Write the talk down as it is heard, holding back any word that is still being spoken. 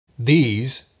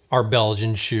These are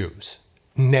Belgian shoes.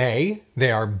 Nay,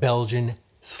 they are Belgian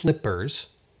slippers,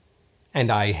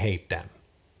 and I hate them.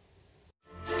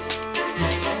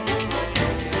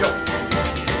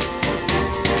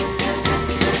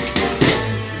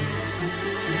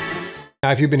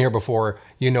 Now, if you've been here before,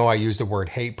 you know I use the word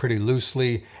hate pretty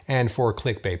loosely and for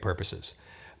clickbait purposes.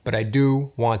 But I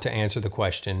do want to answer the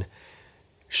question,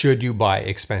 should you buy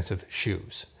expensive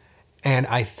shoes? And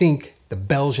I think the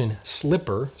Belgian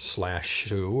slipper /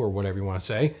 shoe, or whatever you want to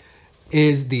say,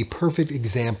 is the perfect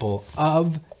example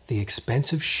of the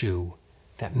expensive shoe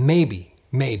that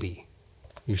maybe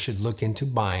you should look into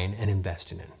buying and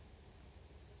investing in.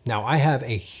 Now, I have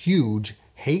a huge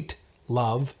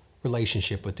hate-love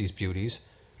relationship with these beauties,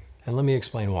 and let me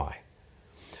explain why.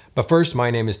 But first,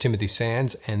 my name is Timothy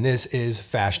Sands, and this is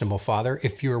Fashionable Father.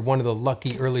 If you're one of the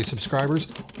lucky early subscribers,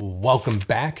 welcome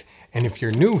back. And if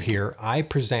you're new here, I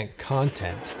present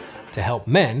content to help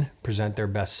men present their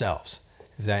best selves.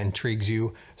 If that intrigues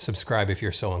you, subscribe if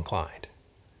you're so inclined.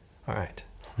 All right,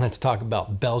 let's talk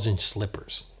about Belgian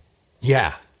slippers.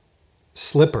 Yeah,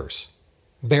 slippers.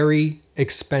 Very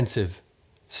expensive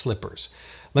slippers.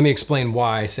 Let me explain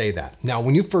why I say that. Now,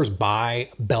 when you first buy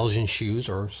Belgian shoes,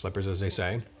 or slippers as they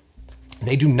say,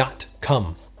 they do not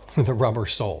come with a rubber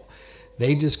sole.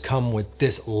 They just come with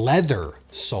this leather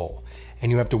sole. And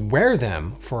you have to wear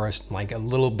them for like a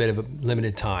little bit of a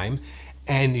limited time.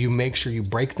 And you make sure you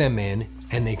break them in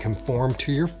and they conform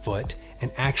to your foot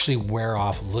and actually wear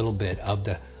off a little bit of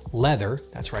the leather,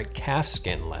 that's right, calf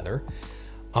skin leather,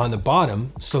 on the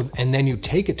bottom. And then you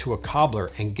take it to a cobbler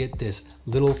and get this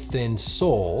little thin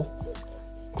sole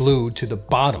glued to the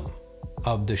bottom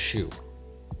of the shoe.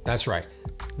 That's right.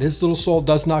 This little sole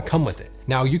does not come with it.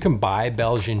 Now, you can buy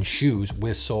Belgian shoes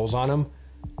with soles on them,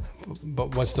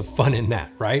 but what's the fun in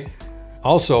that, right?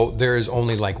 Also, there is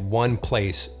only like one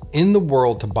place in the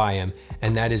world to buy them,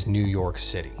 and that is New York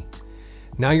City.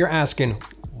 Now you're asking,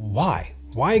 why?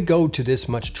 Why go to this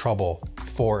much trouble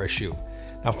for a shoe?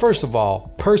 Now, first of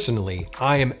all, personally,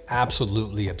 I am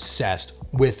absolutely obsessed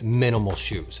with minimal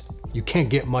shoes. You can't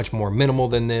get much more minimal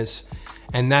than this,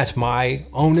 and that's my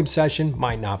own obsession,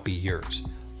 might not be yours.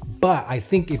 But I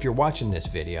think if you're watching this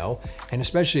video, and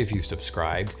especially if you've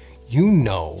subscribed, you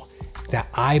know that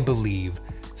I believe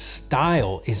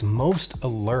style is most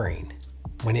alluring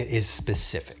when it is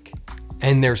specific.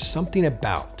 And there's something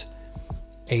about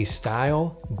a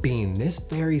style being this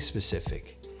very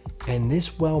specific and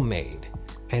this well made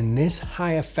and this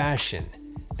high of fashion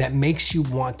that makes you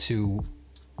want to,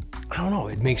 I don't know,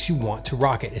 it makes you want to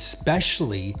rock it,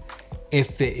 especially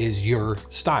if it is your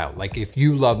style. Like if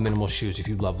you love minimal shoes, if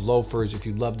you love loafers, if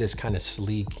you love this kind of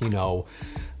sleek, you know,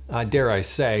 dare I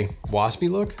say, waspy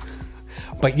look.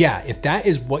 But yeah, if that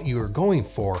is what you are going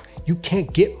for, you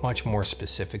can't get much more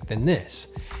specific than this.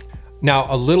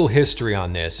 Now, a little history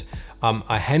on this.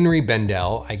 Henry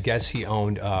Bendel, I guess he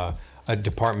owned a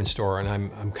department store, and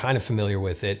I'm kind of familiar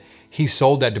with it. He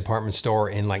sold that department store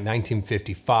in like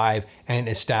 1955 and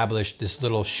established this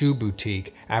little shoe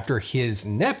boutique after his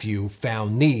nephew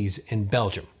found these in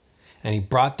Belgium. And he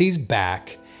brought these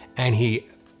back and he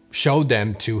showed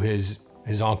them to his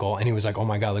uncle, and he was like, oh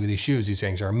my God, look at these shoes. These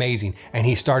things are amazing. And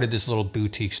he started this little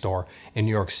boutique store in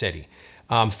New York City.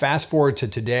 Fast forward to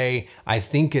today, I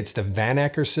think it's the Van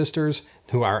Acker sisters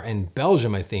who are in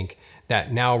Belgium, I think,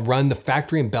 that now run the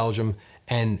factory in Belgium.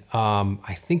 And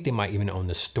I think they might even own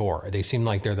the store. They seem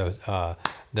like they're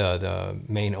the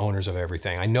main owners of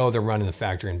everything. I know they're running the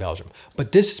factory in Belgium.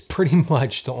 But this is pretty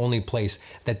much the only place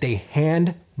that they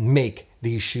hand make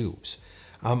these shoes.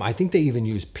 I think they even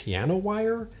use piano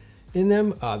wire in them.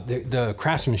 The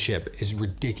craftsmanship is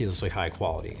ridiculously high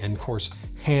quality, and of course,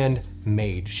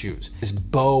 handmade shoes. This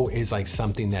bow is like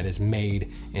something that is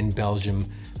made in Belgium,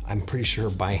 I'm pretty sure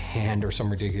by hand or some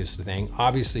ridiculous thing.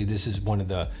 Obviously, this is one of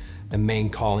the main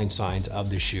calling signs of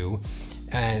the shoe,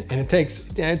 and it takes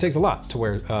a lot to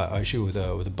wear a shoe with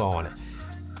a bow on it.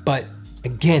 But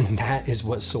again, that is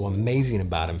what's so amazing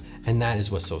about them, and that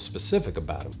is what's so specific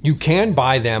about them. You can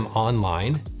buy them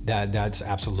online. That's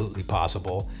absolutely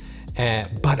possible.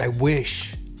 But I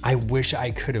wish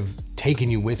I could have taken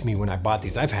you with me when I bought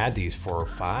these. I've had these for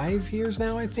 5 years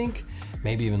now, I think,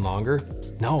 maybe even longer.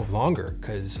 No, longer,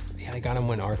 because yeah, I got them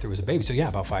when Arthur was a baby. So yeah,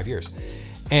 about 5 years.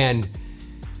 And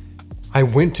I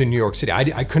went to New York City.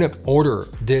 I couldn't order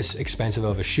this expensive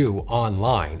of a shoe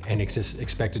online and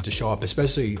expect it to show up,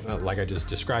 especially like I just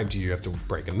described to you. You have to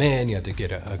break them in, you have to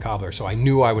get a cobbler. So I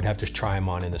knew I would have to try them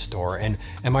on in the store. And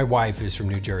my wife is from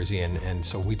New Jersey, and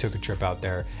so we took a trip out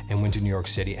there and went to New York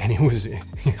City. And it was,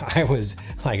 I was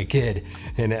like a kid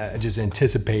and just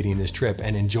anticipating this trip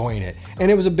and enjoying it. And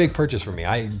it was a big purchase for me.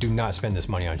 I do not spend this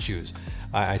money on shoes.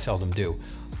 I seldom do.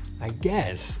 I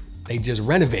guess they just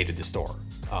renovated the store.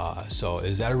 So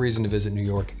is that a reason to visit New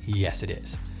York? Yes, it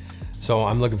is. So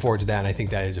I'm looking forward to that, and I think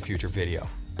that is a future video.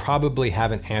 Probably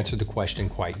haven't answered the question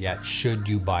quite yet. Should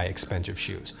you buy expensive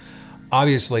shoes?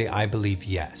 Obviously, I believe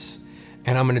yes.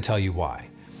 And I'm gonna tell you why.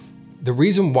 The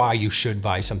reason why you should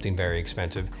buy something very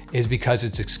expensive is because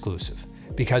it's exclusive,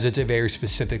 because it's a very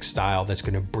specific style that's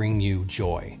gonna bring you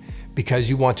joy, because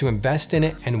you want to invest in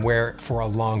it and wear it for a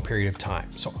long period of time.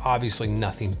 So obviously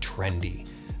nothing trendy.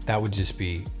 That would just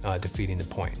be defeating the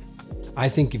point. I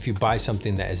think if you buy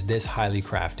something that is this highly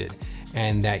crafted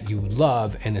and that you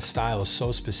love and the style is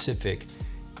so specific,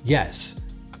 yes,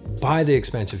 buy the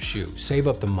expensive shoe, save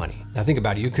up the money. Now think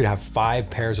about it, you could have 5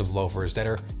 pairs of loafers that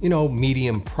are,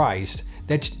 medium priced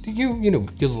that you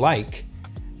like,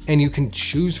 and you can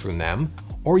choose from them,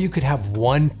 or you could have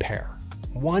one pair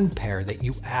that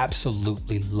you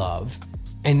absolutely love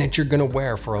and that you're gonna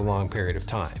wear for a long period of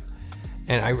time.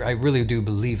 And I really do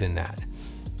believe in that.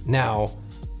 Now,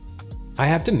 I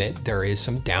have to admit there is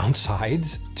some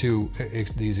downsides to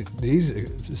these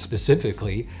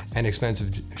specifically and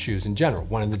expensive shoes in general.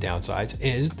 One of the downsides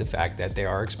is the fact that they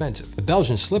are expensive. The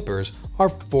Belgian slippers are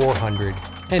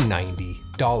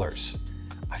 $490.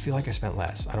 I feel like I spent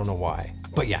less, I don't know why.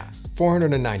 But yeah,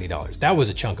 $490. That was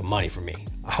a chunk of money for me.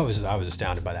 I was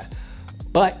astounded by that.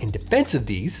 But in defense of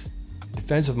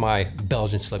my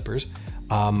Belgian slippers,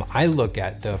 I look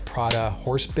at the Prada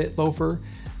horse bit loafer,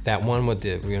 that one with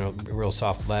the real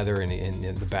soft leather and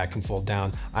the back can fold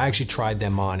down. I actually tried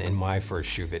them on in my first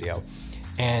shoe video,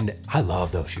 and I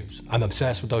love those shoes. I'm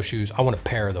obsessed with those shoes. I want a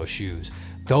pair of those shoes.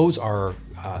 Those are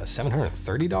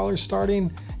 $730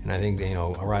 starting, and I think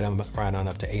right on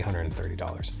up to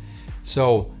 $830.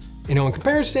 So in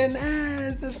comparison,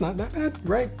 that's not that bad,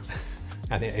 right?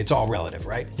 I think it's all relative,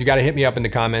 right? You got to hit me up in the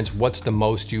comments. What's the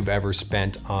most you've ever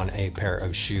spent on a pair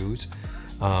of shoes?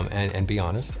 And be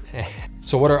honest.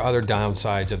 So what are other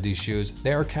downsides of these shoes?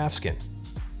 They are calfskin.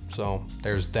 So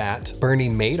there's that. Bernie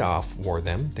Madoff wore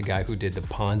them, the guy who did the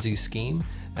Ponzi scheme.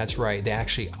 That's right, they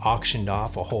actually auctioned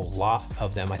off a whole lot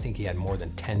of them. I think he had more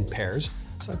than 10 pairs.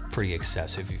 So that's pretty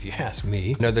excessive if you ask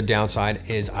me. Another downside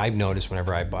is I've noticed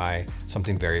whenever I buy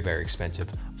something very, very expensive,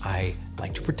 I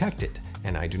like to protect it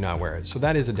and I do not wear it. So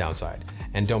that is a downside.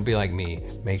 And don't be like me.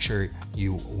 Make sure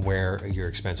you wear your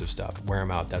expensive stuff. Wear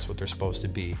them out. That's what they're supposed to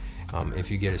be.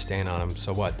 If you get a stain on them,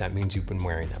 so what? That means you've been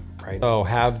wearing them, right? So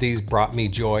have these brought me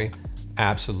joy?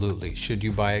 Absolutely. Should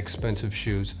you buy expensive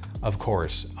shoes? Of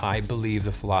course. I believe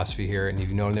the philosophy here, and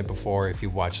you've known it before if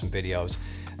you've watched some videos,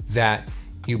 that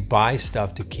you buy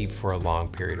stuff to keep for a long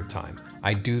period of time.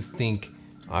 I do think,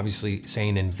 obviously,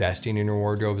 saying investing in your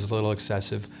wardrobe is a little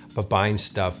excessive, but buying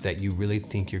stuff that you really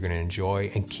think you're gonna enjoy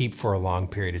and keep for a long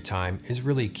period of time is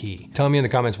really key. Tell me in the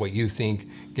comments what you think.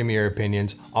 Give me your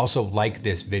opinions. Also like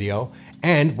this video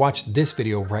and watch this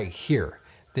video right here.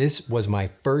 This was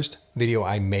my first video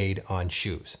I made on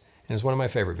shoes, and it's one of my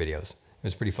favorite videos. It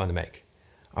was pretty fun to make.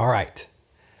 All right,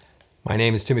 my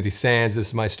name is Timothy Sands. This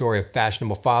is my story of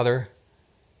Fashionable Father.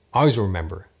 Always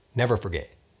remember, never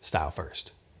forget, style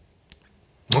first.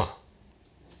 Mwah.